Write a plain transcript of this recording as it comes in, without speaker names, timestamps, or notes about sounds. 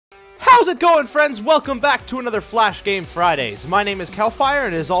How's it going, friends? Welcome back to another Flash Game Fridays. My name is Calfire,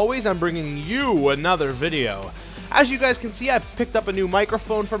 and as always, I'm bringing you another video. As you guys can see, I picked up a new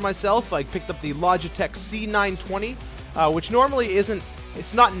microphone for myself. I picked up the Logitech C920, which normally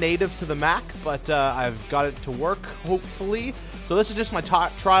it's not native to the Mac, but I've got it to work, hopefully. So this is just my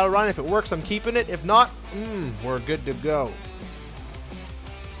trial run. If it works, I'm keeping it. If not, we're good to go.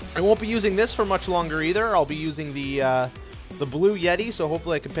 I won't be using this for much longer either. I'll be using the Blue Yeti, so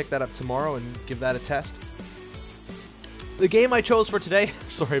hopefully I can pick that up tomorrow and give that a test. The game I chose for today,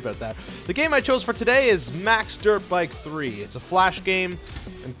 sorry about that. The game I chose for today is Max Dirt Bike 3. It's a Flash game,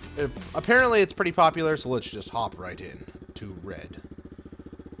 and apparently it's pretty popular, so let's just hop right in to red.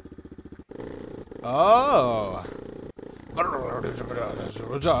 Oh.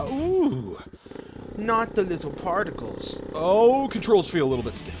 Ooh. Not the little particles. Oh, controls feel a little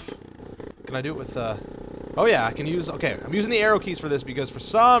bit stiff. Can I do it with, oh yeah, I can use, okay, I'm using the arrow keys for this because for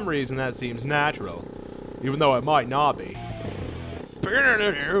some reason that seems natural. Even though it might not be.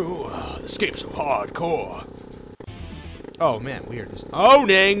 This game's so hardcore. Oh man, weird.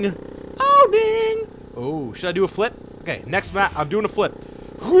 Owning! Owning! Oh, should I do a flip? Okay, next map, I'm doing a flip.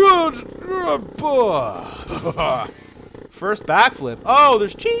 First backflip. Oh,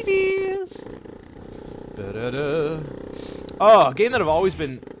 there's cheevies! Oh, a game that I've always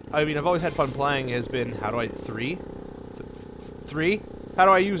had fun playing has been, how do I, three? How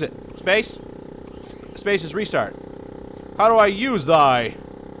do I use it? Space? Space is restart. How do I use thy?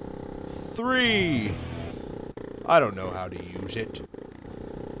 3. I don't know how to use it.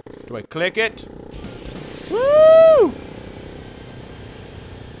 Do I click it? Woo!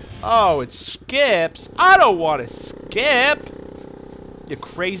 Oh, it skips. I don't want to skip. You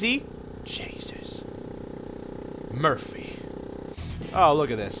crazy? Jesus. Murphy. Oh,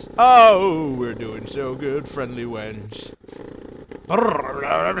 look at this. Oh, we're doing so good, friendly wench.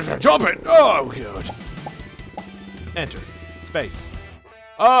 Jump it! Oh, good. Enter. Space.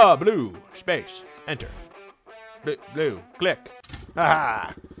 Ah, blue. Space. Enter. Blue. Click.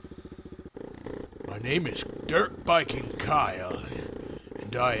 Ah. My name is Dirt Biking Kyle,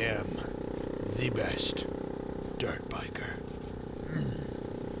 and I am the best dirt biker.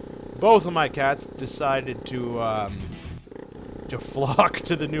 Both of my cats decided to flock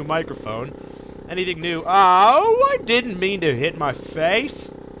to the new microphone. Anything new? Oh, I didn't mean to hit my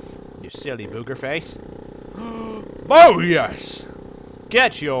face. You silly booger face. Oh, yes.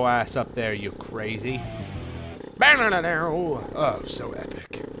 Get your ass up there, you crazy. Oh, so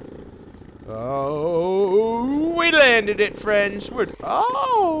epic. Oh, we landed it, friends.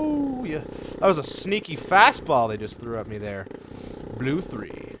 Oh, yeah. That was a sneaky fastball they just threw at me there. Blue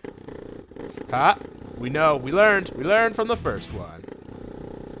 3. Ha. We know. We learned. We learned from the first one.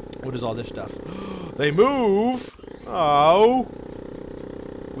 What is all this stuff? They move. Oh.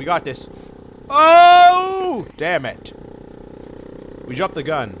 We got this. Oh! Damn it. We jumped the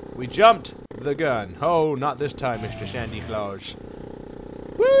gun. We jumped the gun. Oh, not this time, Mr. Sandy Claus.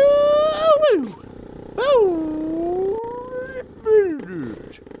 Woo! Woo!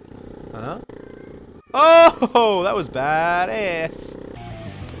 Huh? Oh, that was badass.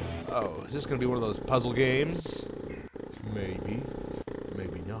 Oh, is this gonna be one of those puzzle games? Maybe.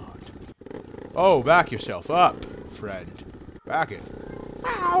 Maybe not. Oh, back yourself up, friend. Back it.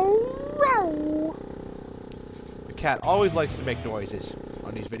 The cat always likes to make noises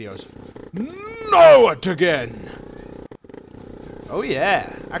on these videos. Know it again! Oh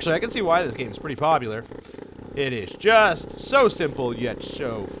yeah. Actually, I can see why this game is pretty popular. It is just so simple, yet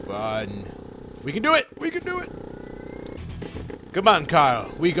so fun. We can do it! We can do it! Come on, Kyle.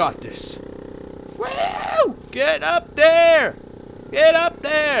 We got this. Woo! Get up there! Get up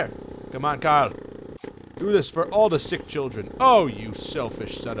there! Come on, Kyle. Do this for all the sick children. Oh, you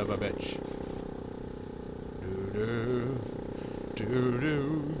selfish son of a bitch.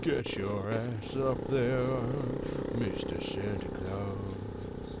 Do-do. Get your ass up there, Mr. Santa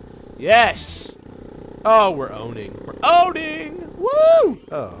Claus. Yes! Oh, we're owning. We're owning! Woo!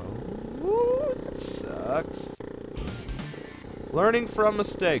 Oh. Woo, that sucks. Learning from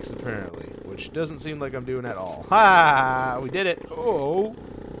mistakes, apparently. Which doesn't seem like I'm doing at all. Ha! We did it. Oh.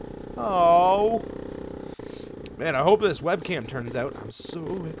 Oh. Man, I hope this webcam turns out. I'm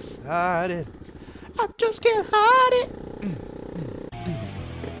so excited. I just can't hide it.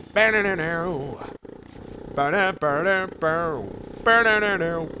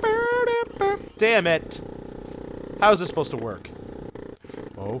 Damn it. How is this supposed to work?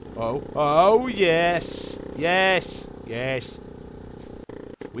 Oh, yes. Yes. Yes.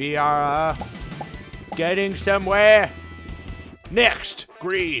 We are, getting somewhere. Next.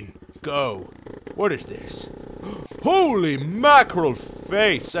 Green. Go. What is this? Holy mackerel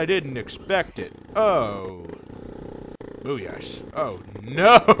face. I didn't expect it. Oh. Oh, yes. Oh,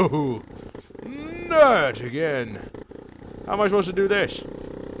 no. Not again. How am I supposed to do this?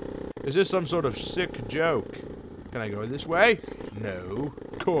 Is this some sort of sick joke? Can I go this way? No.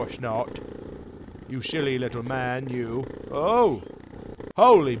 Of course not. You silly little man, you. Oh.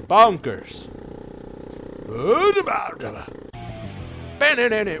 Holy bonkers.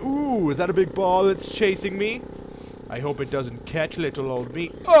 Ooh, is that a big ball that's chasing me? I hope it doesn't catch little old me.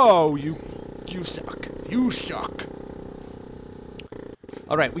 Oh, you suck. You suck.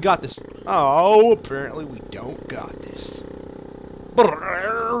 Alright, we got this. Oh, apparently we don't got this.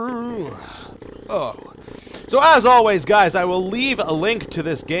 Oh. So as always, guys, I will leave a link to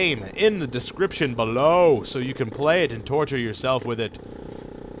this game in the description below so you can play it and torture yourself with it.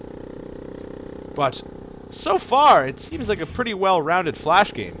 But so far, it seems like a pretty well-rounded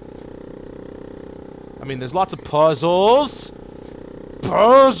Flash game. I mean, there's lots of puzzles.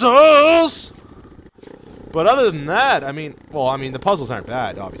 Puzzles! But other than that, I mean, well, I mean, the puzzles aren't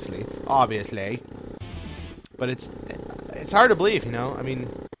bad, obviously. Obviously. But it's hard to believe, you know? I mean,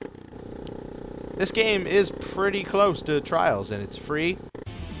 this game is pretty close to Trials, and it's free.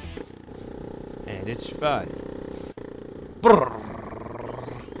 And it's fun.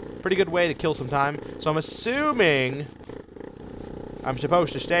 Pretty good way to kill some time. So I'm assuming I'm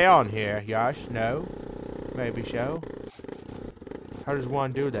supposed to stay on here. Yes? No? Maybe so? How does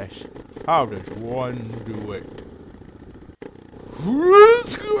one do this? How does one do it?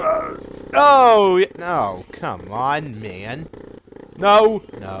 Oh, no. Come on, man. No.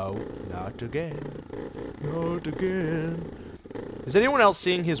 No. Not again. Not again. Is anyone else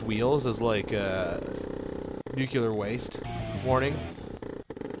seeing his wheels as, like, nuclear waste warning?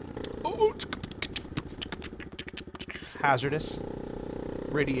 Oh. Hazardous.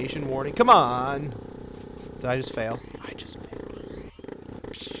 Radiation warning. Come on. Did I just fail? I just failed.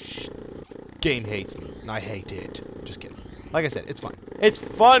 Game hates me, and I hate it. Just kidding. Like I said, it's fun. It's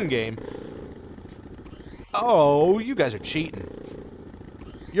fun game. Oh, you guys are cheating.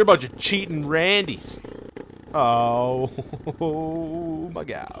 You're a bunch of cheating Randys. Oh, my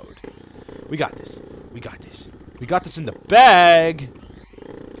God. We got this. We got this. We got this in the bag.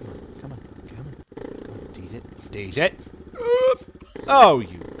 Come on. Come on. Come on. Tease it. Tease it. Oh,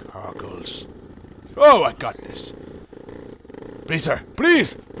 you cockles. Oh, I got this. Please, sir.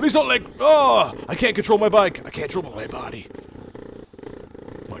 Please. Please don't let... Oh, I can't control my bike. I can't control my body.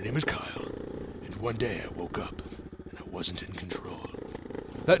 My name is Kyle. And one day I woke up and I wasn't in control.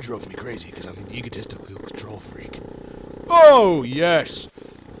 That drove me crazy because I'm an egotistical control freak. Oh, yes.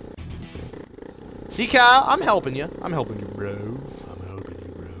 See, Kyle? I'm helping you. I'm helping you, bro. I'm helping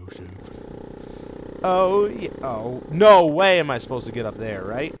you, bro. Oh, yeah. Oh, no way am I supposed to get up there,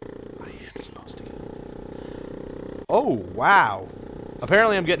 right? I am supposed to get up there. Oh, wow.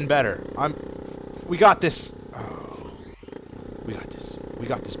 Apparently I'm getting better. We got this. Oh. We got this. We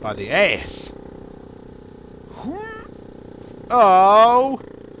got this by the ass. Oh.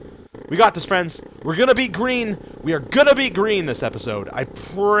 We got this, friends. We're gonna beat green. We are gonna beat green this episode. I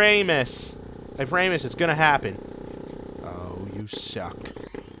promise. I promise it's gonna happen. Oh, you suck.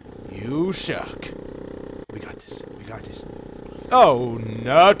 You suck. We got this. We got this. Oh,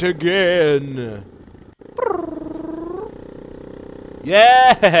 not again.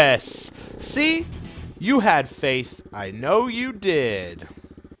 Yes! See? You had faith. I know you did.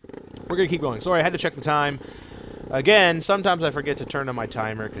 We're gonna keep going. Sorry, I had to check the time. Again, sometimes I forget to turn on my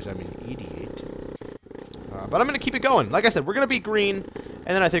timer because I'm an idiot. But I'm gonna keep it going. Like I said, we're gonna beat green,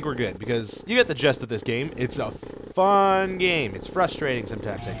 and then I think we're good because you get the gist of this game. It's a fun game. It's frustrating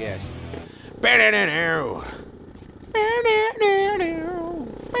sometimes, I guess.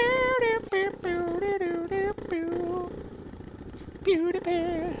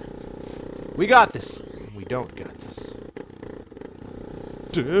 We got this. We don't got this.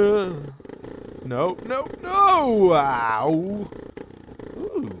 Duh. No, no, no! Ow!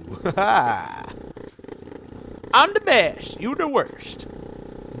 Ooh, ha! I'm the best. You the worst.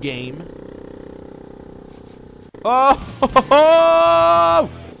 Game. Oh!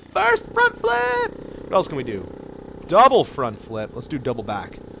 First front flip! What else can we do? Double front flip. Let's do double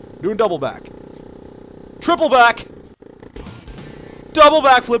back. Doing double back. Triple back! Double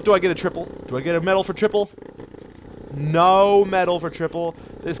backflip. Do I get a triple? Do I get a medal for triple? No medal for triple.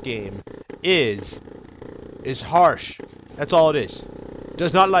 This game is harsh. That's all it is.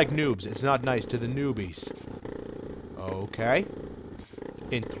 Does not like noobs. It's not nice to the newbies. Okay.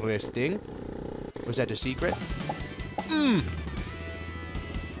 Interesting. Was that a secret?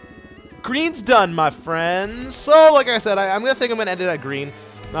 Green's done, my friends. So, like I said, I'm gonna end it at green.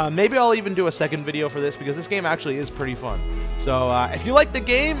 Maybe I'll even do a second video for this because this game actually is pretty fun. So if you like the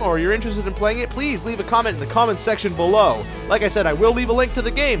game or you're interested in playing it, please leave a comment in the comment section below. Like I said, I will leave a link to the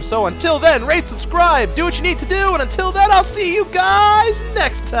game. So until then, rate, subscribe, do what you need to do, and until then, I'll see you guys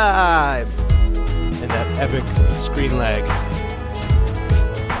next time. And that epic screen lag.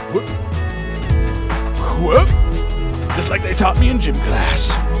 Whoop. Whoop. Just like they taught me in gym class.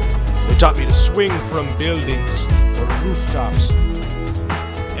 They taught me to swing from buildings or rooftops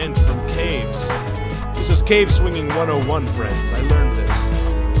and from caves. This is Cave Swinging 101, friends. I learned this.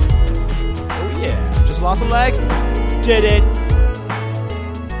 Oh yeah. Just lost a leg? Did it.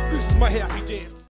 This is my happy